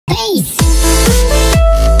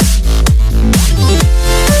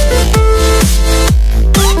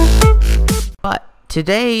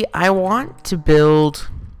today I want to build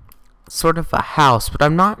sort of a house, but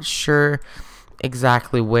I'm not sure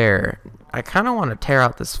exactly where. I kind of want to tear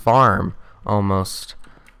out this farm almost.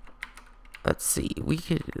 Let's see, we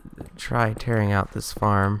could try tearing out this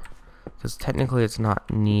farm because technically it's not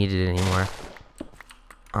needed anymore.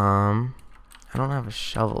 I don't have a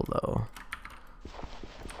shovel though.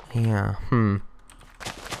 Yeah,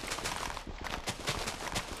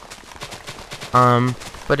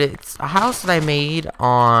 but it's a house that I made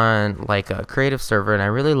on like a creative server and I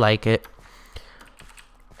really like it.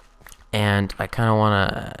 And I kind of want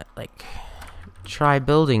to like try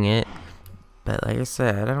building it, but like I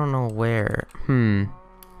said, I don't know where.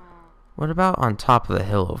 What about on top of the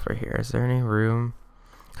hill over here? Is there any room?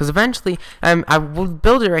 Because eventually, I will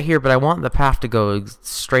build it right here, but I want the path to go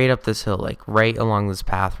straight up this hill, like right along this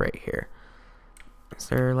path right here. Is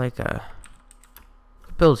there like a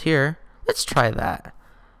build here? Let's try that.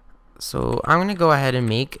 So I'm gonna go ahead and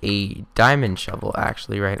make a diamond shovel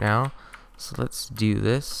actually right now. So let's do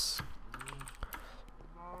this.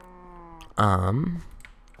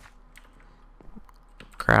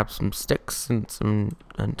 Grab some sticks and some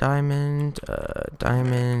diamond.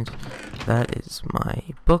 Diamond. That is my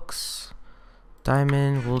books.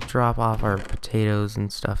 Diamond. We'll drop off our potatoes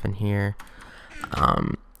and stuff in here.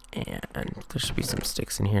 And there should be some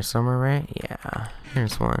sticks in here somewhere, right? Yeah.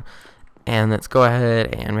 Here's one. And let's go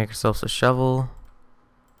ahead and make ourselves a shovel.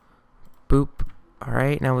 Boop.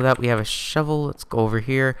 Alright, now with that we have a shovel. Let's go over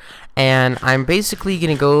here. And I'm basically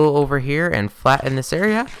going to go over here and flatten this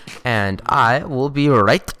area. And I will be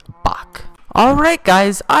right back. Alright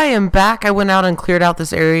guys, I am back. I went out and cleared out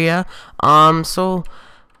this area. So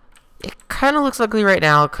it kind of looks ugly right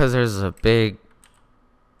now because there's a big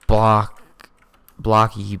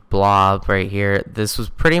blocky blob right here. This was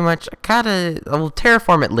pretty much I will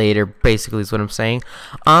terraform it later, basically is what I'm saying.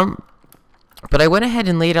 But I went ahead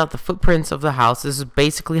and laid out the footprints of the house. This is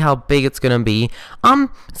basically how big it's gonna be.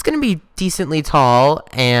 It's gonna be decently tall,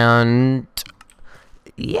 and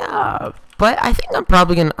yeah. But I think I'm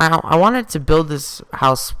probably gonna. I wanted to build this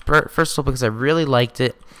house first of all because I really liked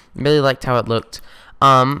it, really liked how it looked.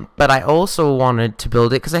 But I also wanted to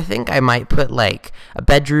build it because I think I might put like a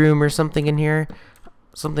bedroom or something in here,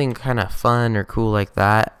 something kind of fun or cool like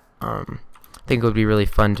that. I think it would be really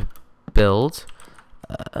fun to build.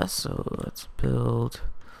 So let's build.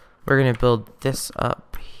 We're gonna build this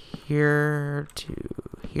up here to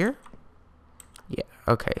here. Yeah.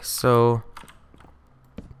 Okay. So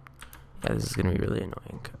yeah, this is gonna be really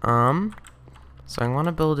annoying. So I want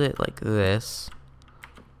to build it like this,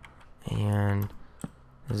 and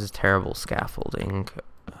this is terrible scaffolding.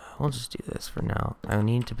 We'll just do this for now. I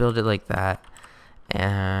need to build it like that,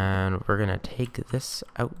 and we're gonna take this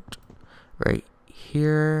out right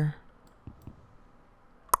here.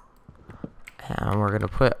 And we're going to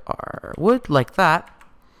put our wood like that.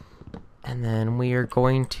 And then we are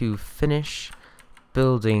going to finish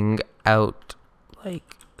building out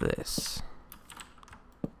like this.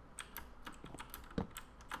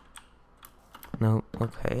 Nope,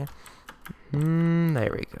 okay.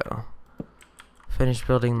 There we go. Finish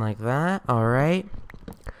building like that. Alright.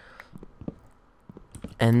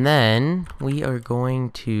 And then we are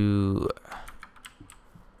going to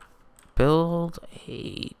build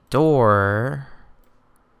a door.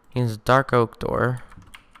 Use a dark oak door.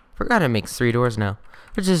 Forgot it makes 3 doors now,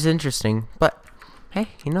 which is interesting, but hey,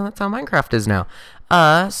 you know that's how Minecraft is now.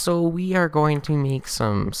 So we are going to make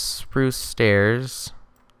some spruce stairs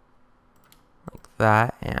like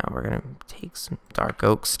that, and we're gonna take some dark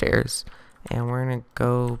oak stairs, and we're gonna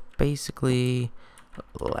go basically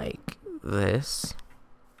like this,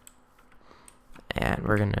 and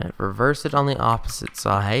we're gonna reverse it on the opposite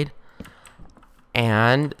side.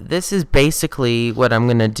 And this is basically what I'm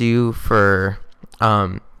gonna do for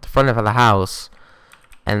the front of the house.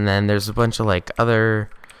 And then there's a bunch of like other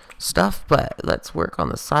stuff, but let's work on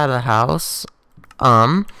the side of the house.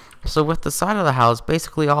 So with the side of the house,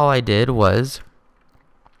 basically all I did was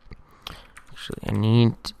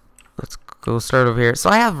actually let's go start over here. So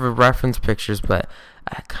I have reference pictures, but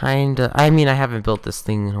I mean I haven't built this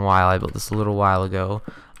thing in a while. I built this a little while ago.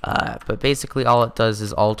 But basically all it does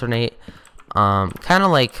is alternate. Kind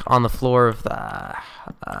of like on the floor of the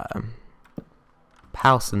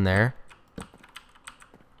house in there.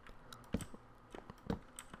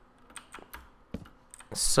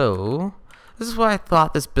 So this is why I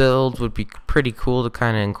thought this build would be pretty cool to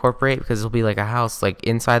kind of incorporate, because it'll be like a house like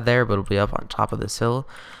inside there, but it'll be up on top of this hill,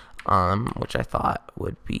 which I thought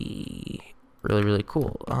would be really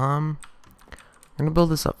cool. I'm gonna build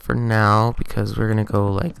this up for now because we're gonna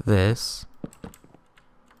go like this.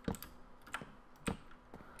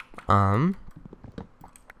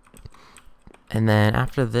 And then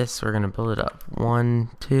after this, we're gonna build it up.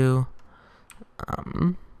 1, 2,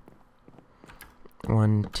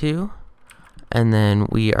 1, 2, and then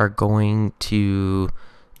we are going to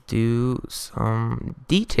do some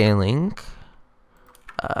detailing.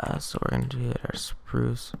 So we're gonna do our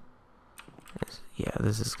spruce. Yeah,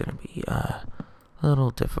 this is gonna be a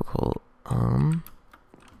little difficult. I'll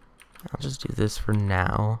just do this for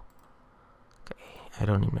now. Okay, I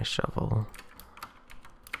don't need my shovel.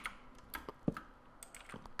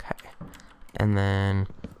 Okay, and then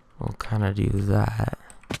we'll kind of do that.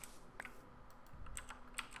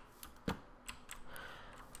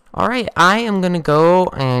 Alright, I am gonna go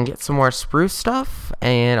and get some more spruce stuff,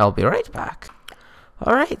 and I'll be right back.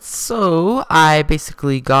 Alright, so I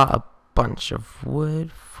basically got a bunch of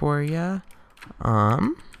wood for ya.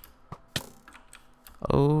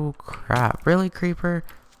 Oh crap, really, creeper?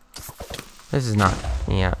 This is not,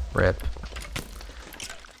 yeah, rip.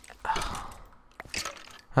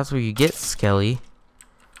 That's what you get, Skelly.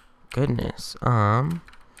 Goodness,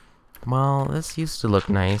 well, this used to look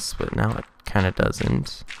nice, but now it kind of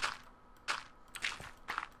doesn't.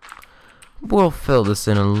 We'll fill this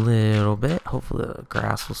in a little bit. Hopefully the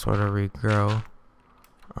grass will sort of regrow.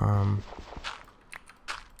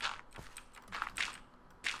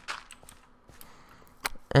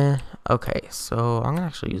 Okay, so I'm gonna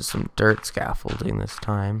actually use some dirt scaffolding this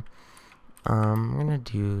time. I'm gonna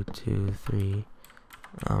do 2, 3.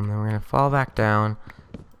 Then we're gonna fall back down,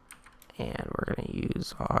 and we're gonna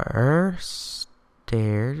use our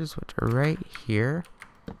stairs, which are right here.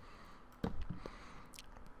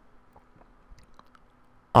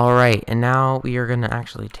 Alright, and now we are gonna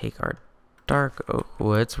actually take our dark oak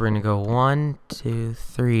woods. We're gonna go 1, 2,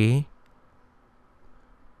 3,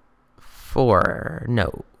 4.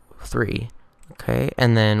 No, 3. Okay,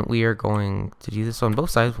 and then we are going to do this on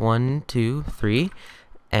both sides. 1, 2, 3.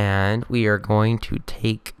 And we are going to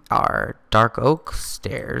take our dark oak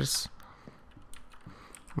stairs.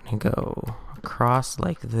 I'm gonna go across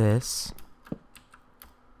like this.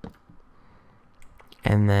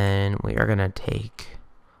 And then we are gonna take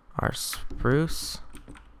our spruce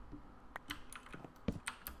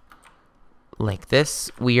like this.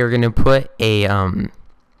 We are gonna put a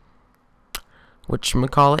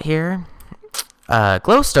whatchamacallit here,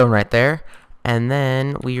 glowstone right there, and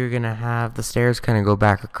then we are gonna have the stairs kind of go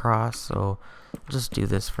back across. So I'll just do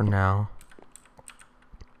this for now.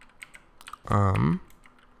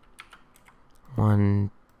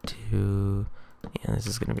 1, 2. Yeah, this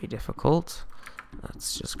is gonna be difficult.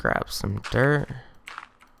 Let's just grab some dirt.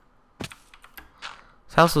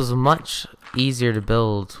 This house was much easier to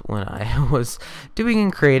build when I was doing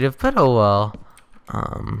in creative, but oh well.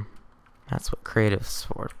 That's what creative's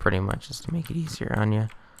for, pretty much, is to make it easier on you.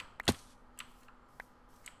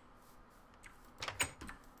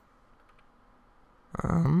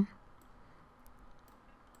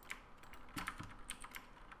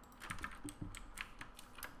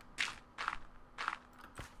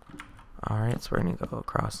 Alright, so we're gonna go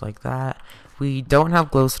across like that. We don't have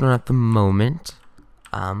glowstone at the moment,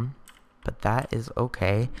 but that is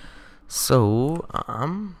okay. So,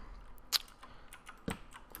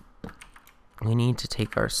 we need to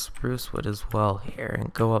take our spruce wood as well here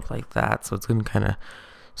and go up like that. So it's gonna kind of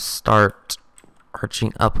start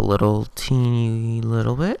arching up a little teeny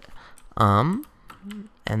little bit. And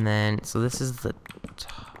then, so this is the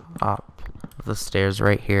top of the stairs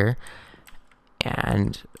right here.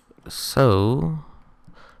 And so,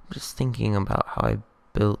 I'm just thinking about how I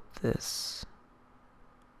built this.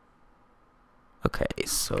 Okay,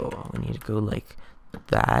 so we need to go like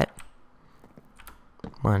that.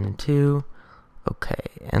 1, 2. Okay,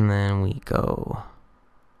 and then we go.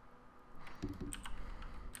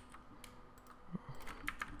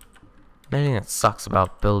 The thing that sucks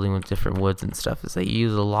about building with different woods and stuff is that you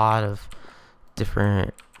use a lot of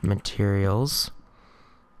different materials.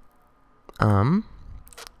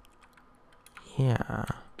 Yeah.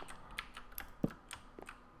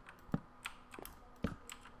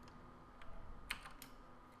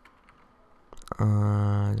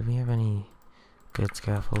 Do we have any good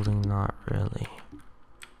scaffolding? Not really.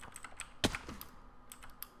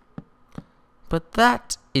 But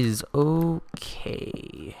that is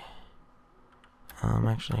okay.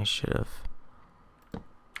 Actually, I should have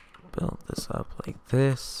built this up like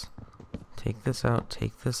this. Take this out,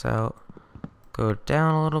 go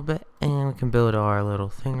down a little bit, and we can build our little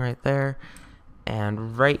thing right there.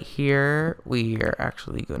 And right here, we are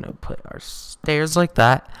actually going to put our stairs like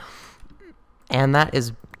that. And that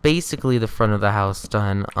is basically the front of the house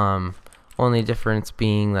done. Only difference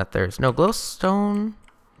being that there's no glowstone.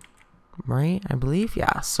 right? I believe,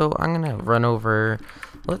 yeah. So I'm gonna run over.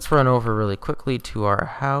 Let's run over really quickly to our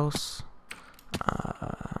house.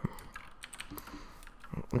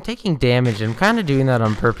 I'm taking damage. I'm kind of doing that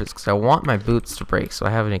on purpose because I want my boots to break, so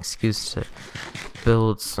I have an excuse to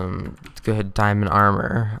build some good diamond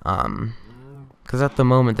armor. Because at the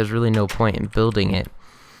moment, there's really no point in building it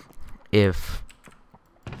if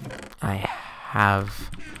I have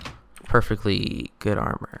perfectly good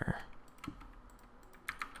armor.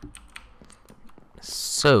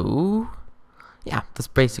 So, yeah, that's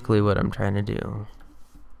basically what I'm trying to do.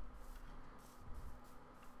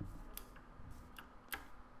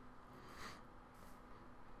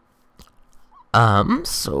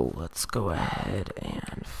 So let's go ahead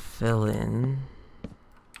and fill in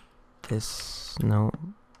this. No,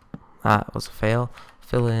 that was a fail.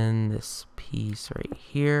 Fill in this piece right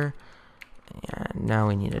here. And now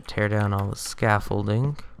we need to tear down all the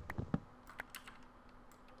scaffolding.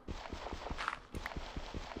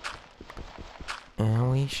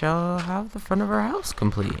 And we shall have the front of our house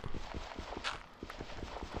complete.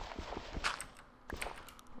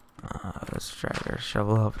 Let's drag our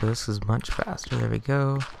shovel up. This is much faster. There we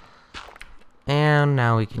go. And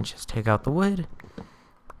now we can just take out the wood.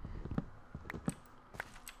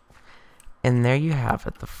 And there you have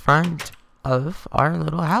it, the front of our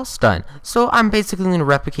little house done. So I'm basically going to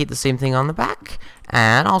replicate the same thing on the back,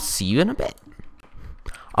 and I'll see you in a bit.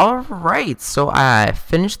 Alright, so I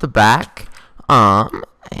finished the back. And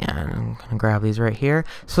I'm gonna grab these right here.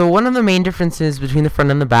 So one of the main differences between the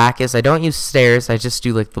front and the back is I don't use stairs. I just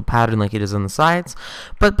do like the pattern like it is on the sides.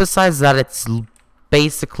 But besides that, it's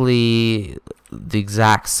basically the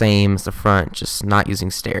exact same as the front, just not using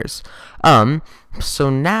stairs. So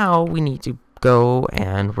now we need to go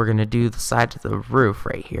and we're gonna do the side to the roof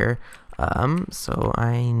right here. So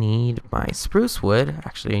I need my spruce wood.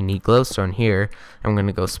 Actually, I need glowstone here. I'm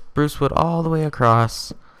gonna go spruce wood all the way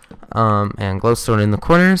across. And glowstone in the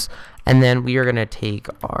corners, and then we are gonna take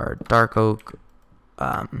our dark oak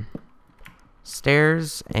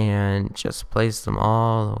stairs and just place them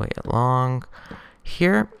all the way along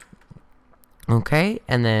here. Okay,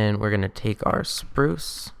 and then we're gonna take our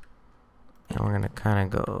spruce and we're gonna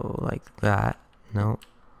kind of go like that. Nope.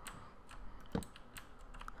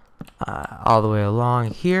 All the way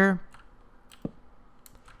along here,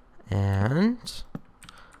 and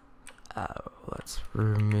let's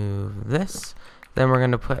remove this. Then we're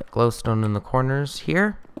going to put glowstone in the corners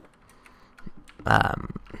here.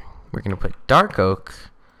 We're going to put dark oak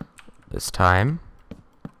this time.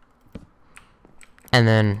 And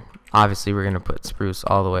then obviously we're going to put spruce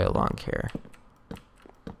all the way along here.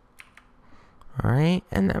 Alright,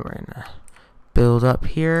 and then we're going to build up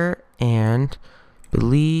here and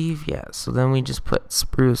believe, yeah, so then we just put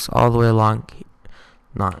spruce all the way along here.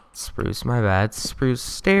 Not spruce, my bad. Spruce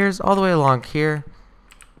stairs all the way along here.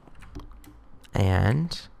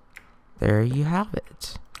 And there you have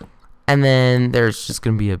it. And then there's just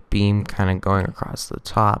going to be a beam kind of going across the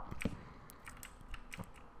top.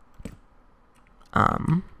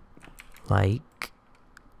 Like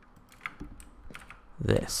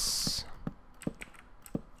this.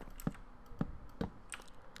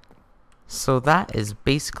 So that is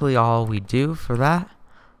basically all we do for that.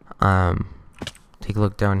 Take a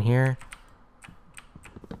look down here.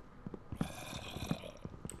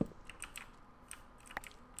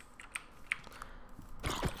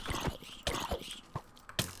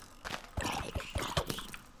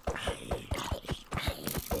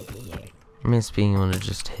 I miss being able to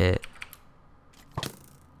just hit.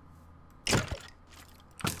 Yeah,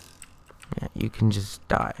 you can just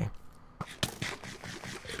die.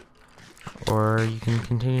 Or you can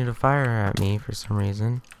continue to fire at me for some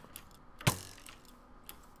reason.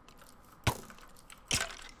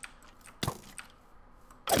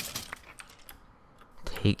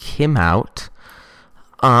 Take him out.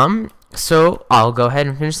 So I'll go ahead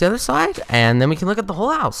and finish the other side, and then we can look at the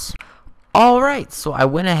whole house. Alright, so I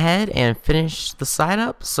went ahead and finished the side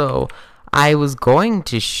up. So I was going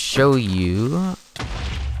to show you,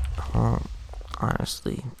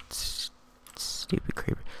 honestly, stupid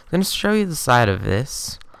creeper. I'm going to show you the side of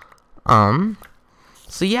this. So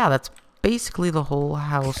yeah, that's basically the whole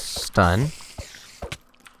house done.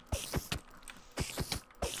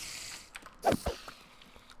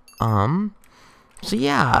 So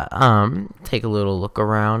yeah, take a little look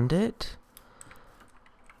around it.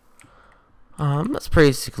 That's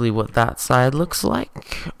basically what that side looks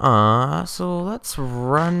like. So let's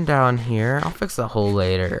run down here. I'll fix the hole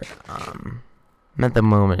later. At the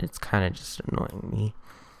moment, it's kind of just annoying me.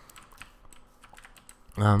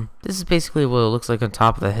 This is basically what it looks like on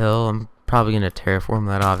top of the hill. I'm probably gonna terraform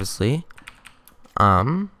that, obviously.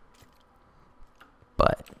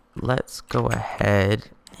 but let's go ahead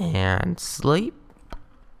and sleep.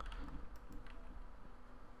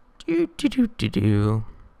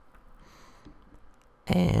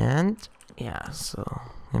 And yeah, so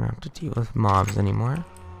I don't have to deal with mobs anymore.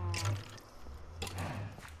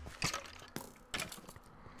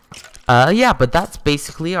 Yeah, but that's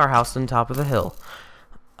basically our house on top of the hill.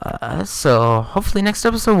 So hopefully next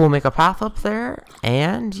episode we'll make a path up there,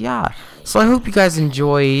 and yeah. So I hope you guys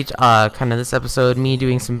enjoyed kind of this episode, me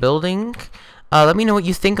doing some building. Let me know what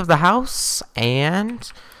you think of the house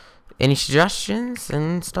and any suggestions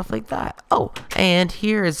and stuff like that. Oh, and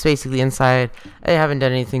here is basically inside. I haven't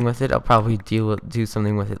done anything with it. I'll probably do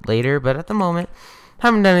something with it later, but at the moment,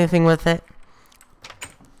 haven't done anything with it.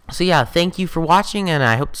 So yeah, thank you for watching, and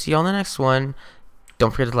I hope to see you on the next one.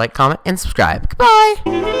 Don't forget to like, comment, and subscribe.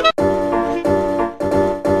 Goodbye!